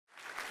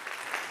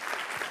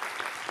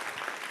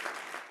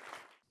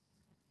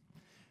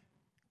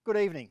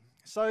Good evening.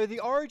 So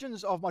the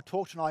origins of my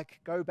talk tonight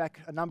go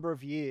back a number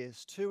of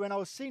years to when I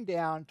was sitting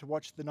down to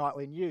watch the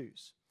nightly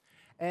news.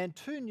 And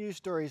two news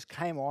stories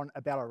came on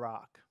about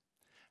Iraq.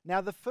 Now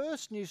the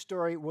first news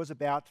story was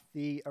about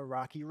the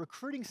Iraqi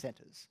recruiting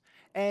centres.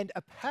 And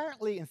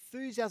apparently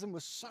enthusiasm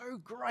was so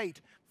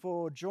great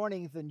for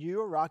joining the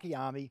new Iraqi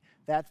army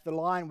that the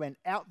line went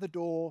out the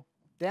door,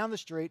 down the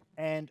street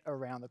and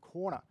around the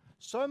corner.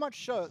 So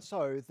much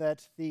so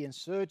that the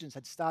insurgents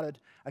had started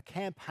a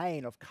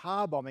campaign of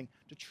car bombing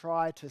to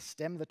try to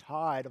stem the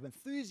tide of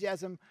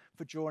enthusiasm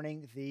for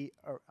joining the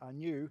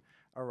new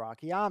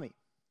Iraqi army.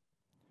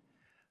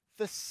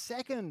 The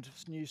second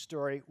news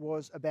story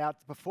was about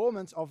the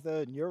performance of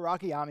the new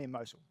Iraqi army in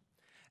Mosul,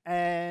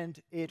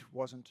 and it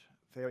wasn't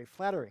very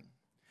flattering.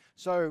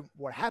 So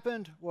what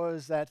happened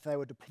was that they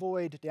were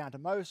deployed down to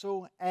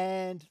Mosul,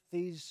 and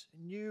these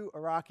new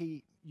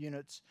Iraqi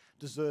units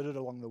deserted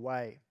along the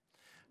way.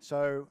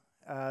 So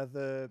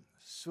the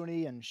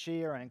Sunni and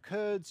Shia and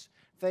Kurds,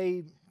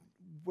 they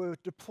were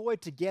deployed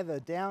together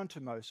down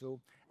to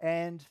Mosul,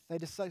 and they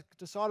decided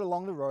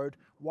along the road,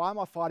 why am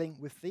I fighting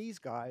with these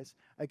guys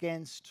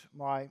against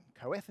my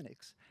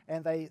co-ethnics?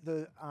 And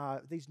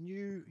these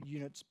new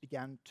units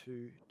began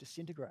to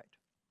disintegrate.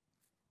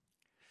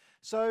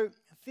 So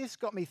this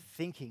got me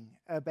thinking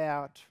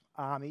about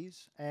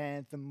armies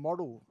and the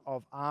model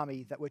of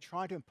army that we're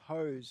trying to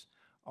impose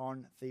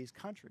on these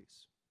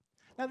countries.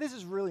 Now, this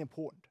is really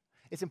important.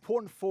 It's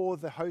important for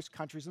the host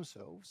countries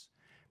themselves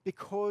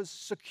because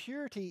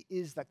security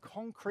is the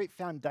concrete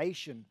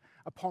foundation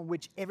upon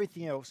which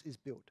everything else is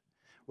built.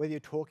 Whether you're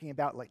talking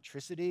about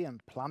electricity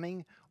and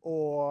plumbing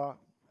or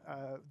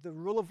the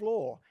rule of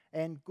law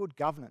and good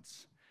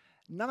governance.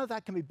 None of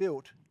that can be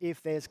built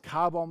if there's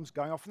car bombs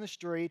going off in the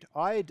street,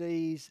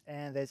 IEDs,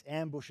 and there's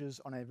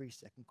ambushes on every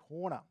second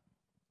corner.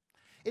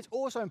 It's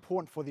also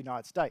important for the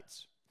United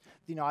States.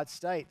 The United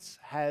States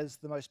has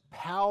the most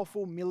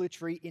powerful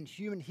military in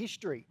human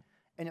history,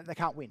 and yet they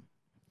can't win.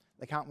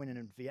 They can't win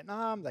in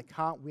Vietnam, they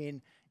can't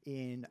win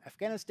in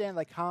Afghanistan,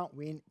 they can't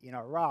win in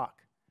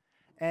Iraq.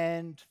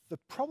 And the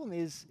problem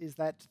is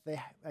that they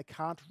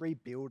can't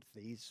rebuild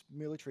these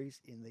militaries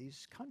in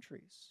these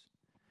countries.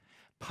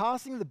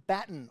 Passing the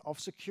baton of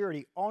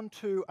security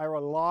onto a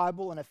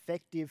reliable and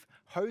effective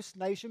host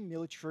nation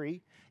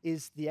military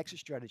is the exit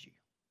strategy.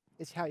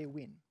 It's how you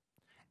win.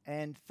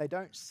 And they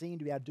don't seem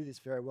to be able to do this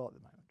very well at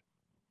the moment.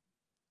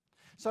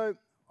 So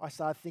I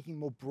started thinking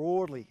more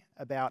broadly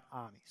about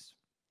armies.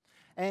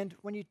 And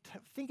when you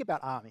think about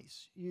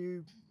armies,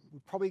 you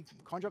would probably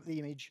conjure up the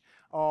image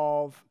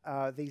of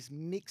these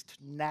mixed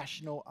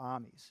national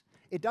armies.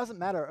 It doesn't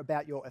matter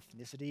about your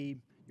ethnicity,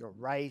 your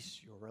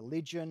race, your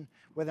religion,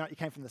 whether or not you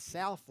came from the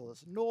south or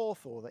the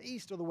north or the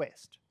east or the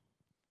west.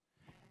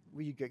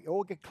 You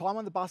all climb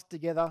on the bus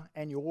together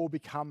and you all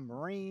become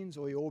Marines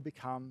or you all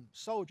become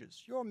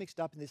soldiers. You're all mixed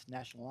up in this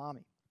national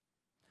army.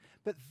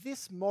 But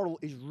this model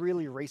is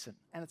really recent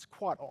and it's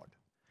quite odd.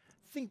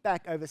 Think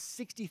back over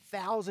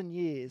 60,000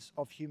 years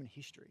of human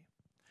history.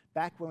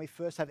 Back when we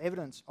first have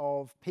evidence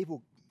of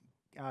people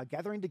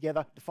gathering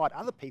together to fight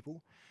other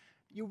people,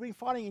 you've been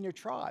fighting in your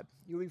tribe.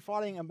 You've been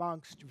fighting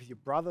with your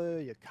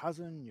brother, your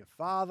cousin, your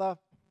father.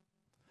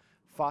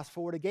 Fast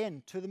forward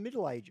again to the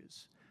Middle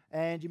Ages.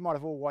 And you might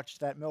have all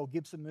watched that Mel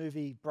Gibson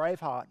movie,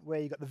 Braveheart,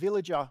 where you got the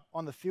villager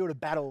on the field of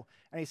battle,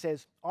 and he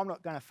says, I'm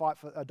not going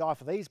to die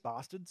for these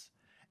bastards.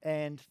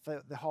 And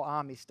the whole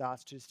army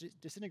starts to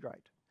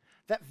disintegrate.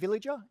 That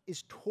villager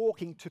is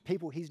talking to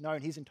people he's known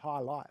his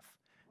entire life.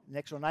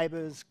 Next door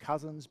neighbours,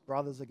 cousins,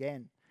 brothers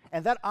again.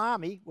 And that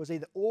army was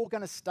either all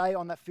going to stay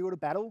on that field of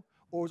battle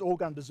or was all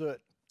going to desert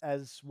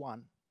as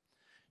one.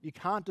 You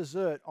can't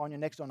desert on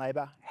your next door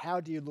neighbour. How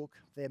do you look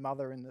their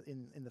mother in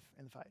the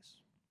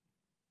face?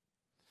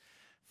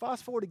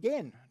 Fast forward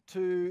again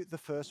to the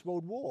First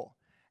World War,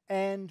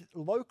 and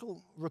local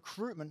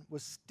recruitment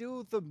was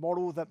still the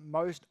model that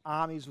most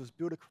armies was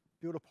built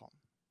upon.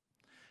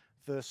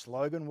 The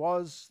slogan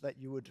was that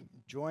you would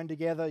join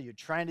together, you'd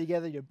train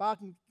together, you'd bark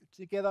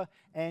together,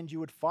 and you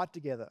would fight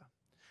together.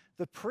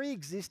 The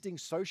pre-existing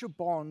social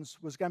bonds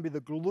was going to be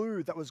the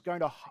glue that was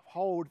going to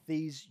hold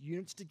these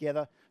units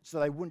together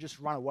so they wouldn't just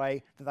run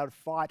away, that they would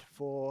fight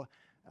for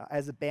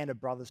as a band of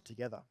brothers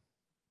together.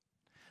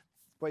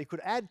 What you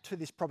could add to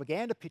this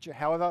propaganda picture,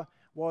 however,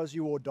 was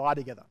you all die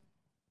together.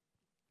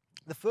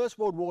 The First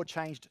World War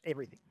changed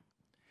everything.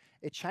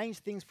 It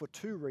changed things for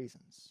two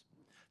reasons.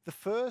 The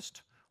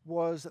first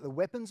was that the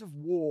weapons of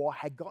war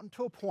had gotten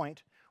to a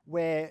point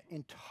where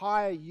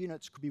entire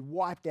units could be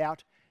wiped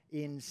out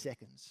in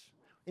seconds.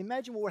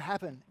 Imagine what would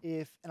happen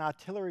if an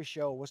artillery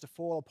shell was to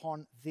fall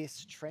upon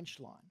this trench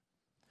line.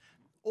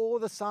 All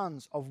the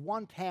sons of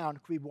one town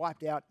could be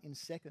wiped out in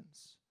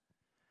seconds.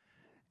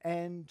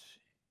 And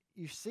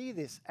you see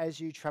this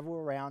as you travel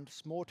around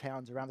small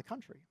towns around the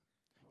country.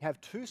 You have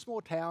two small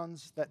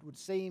towns that would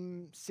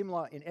seem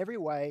similar in every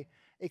way,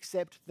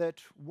 except that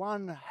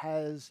one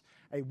has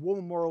a war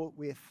memorial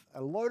with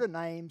a load of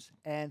names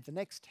and the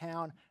next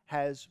town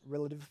has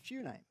relatively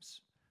few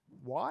names.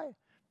 Why?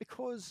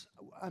 Because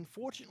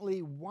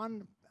unfortunately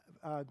one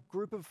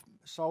group of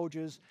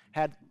soldiers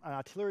had an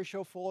artillery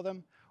shell for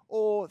them,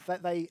 or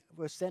that they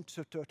were sent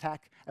to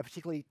attack a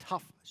particularly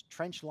tough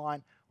trench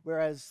line,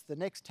 whereas the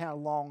next town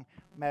along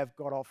may have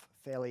got off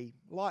fairly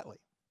lightly.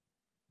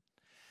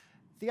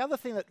 The other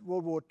thing that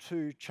World War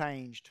II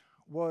changed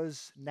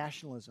was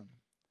nationalism.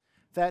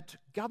 That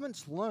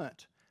governments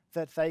learnt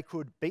that they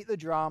could beat the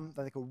drum,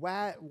 that they could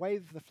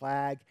wave the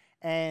flag,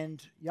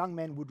 and young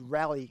men would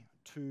rally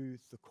to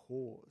the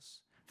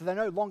cause. That they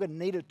no longer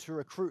needed to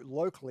recruit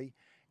locally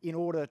in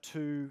order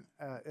to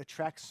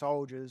attract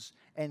soldiers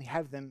and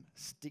have them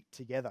stick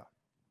together.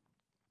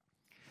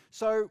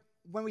 So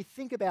when we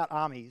think about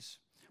armies,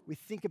 we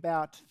think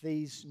about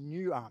these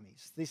new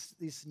armies,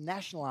 this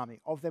national army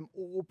of them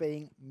all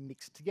being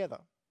mixed together.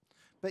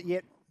 But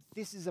yet,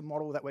 this is a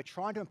model that we're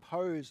trying to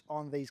impose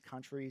on these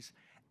countries,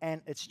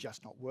 and it's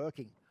just not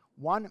working.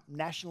 One,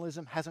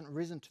 nationalism hasn't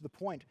risen to the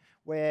point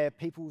where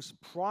people's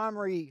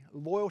primary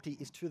loyalty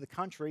is to the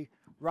country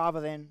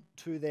rather than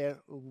to their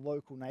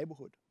local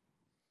neighbourhood.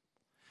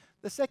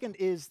 The second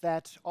is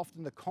that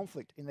often the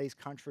conflict in these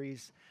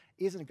countries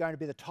isn't going to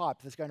be the type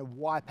that's going to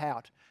wipe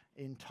out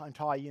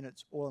entire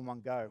units all in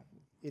one go.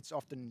 It's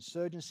often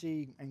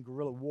insurgency and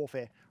guerrilla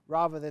warfare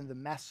rather than the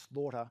mass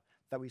slaughter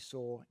that we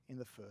saw in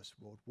the First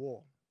World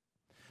War.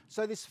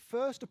 So this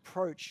first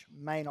approach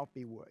may not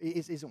be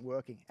isn't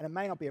working, and it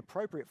may not be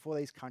appropriate for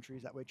these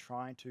countries that we're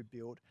trying to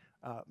build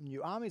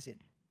new armies in.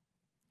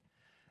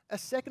 A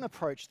second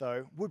approach,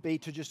 though, would be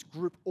to just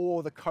group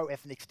all the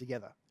co-ethnics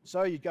together.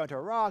 So you'd go into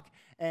Iraq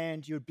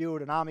and you'd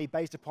build an army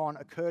based upon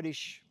a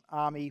Kurdish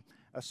army,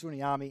 a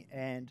Sunni army,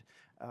 and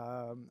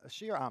a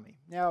Shia army.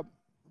 Now,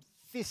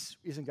 this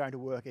isn't going to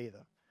work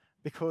either,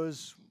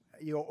 because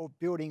you're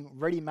building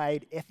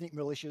ready-made ethnic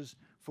militias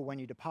for when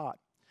you depart.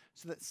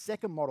 So that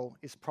second model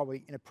is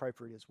probably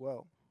inappropriate as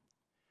well.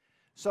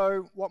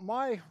 So what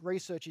my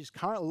research is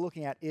currently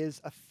looking at is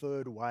a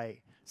third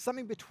way,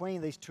 something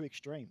between these two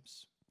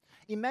extremes.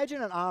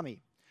 Imagine an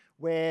army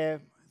where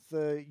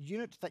the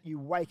unit that you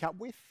wake up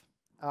with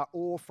are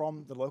all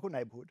from the local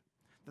neighbourhood,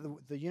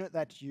 the unit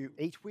that you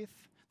eat with,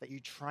 that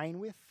you train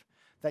with,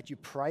 that you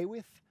pray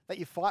with, that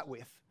you fight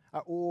with,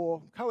 are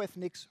all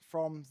co-ethnics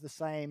from the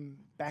same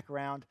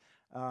background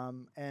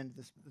and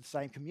the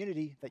same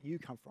community that you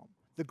come from.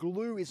 The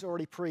glue is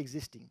already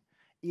pre-existing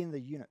in the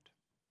unit.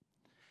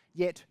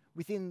 Yet,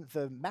 within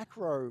the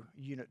macro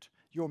unit,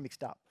 you're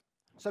mixed up.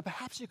 So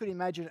perhaps you could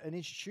imagine an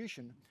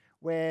institution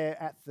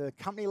where at the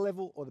company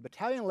level or the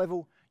battalion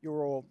level,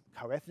 you're all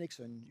co-ethnics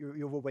and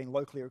you've all been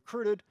locally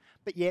recruited,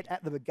 but yet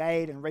at the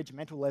brigade and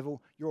regimental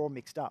level, you're all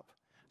mixed up.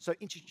 So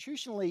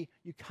institutionally,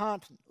 you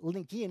can't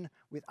link in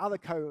with other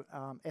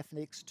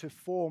co-ethnics to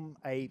form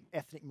an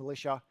ethnic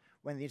militia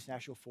when the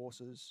international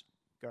forces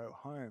go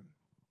home.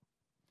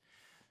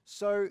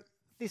 So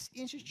this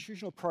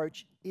institutional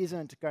approach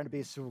isn't going to be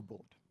a silver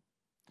bullet.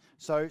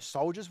 So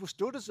soldiers will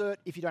still desert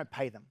if you don't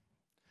pay them.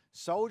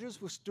 Soldiers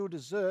will still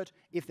desert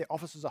if their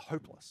officers are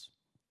hopeless.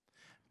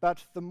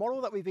 But the model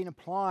that we've been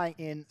applying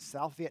in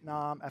South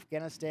Vietnam,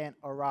 Afghanistan,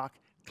 Iraq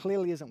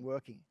clearly isn't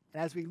working.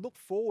 And as we look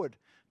forward,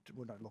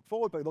 well, not look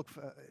forward, but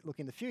look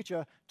in the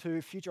future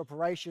to future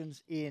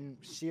operations in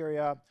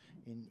Syria,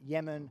 in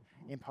Yemen,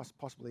 in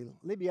possibly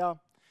Libya,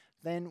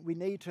 then we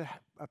need to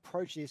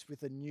approach this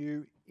with a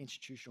new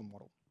institutional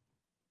model.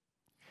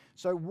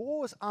 So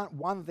wars aren't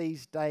won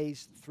these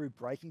days through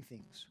breaking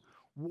things.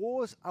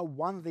 Wars are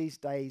won these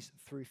days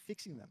through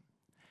fixing them.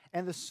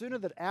 And the sooner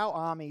that our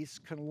armies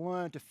can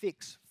learn to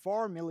fix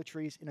foreign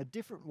militaries in a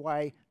different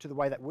way to the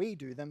way that we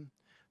do them,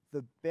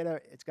 the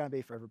better it's going to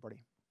be for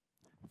everybody.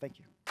 Thank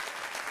you.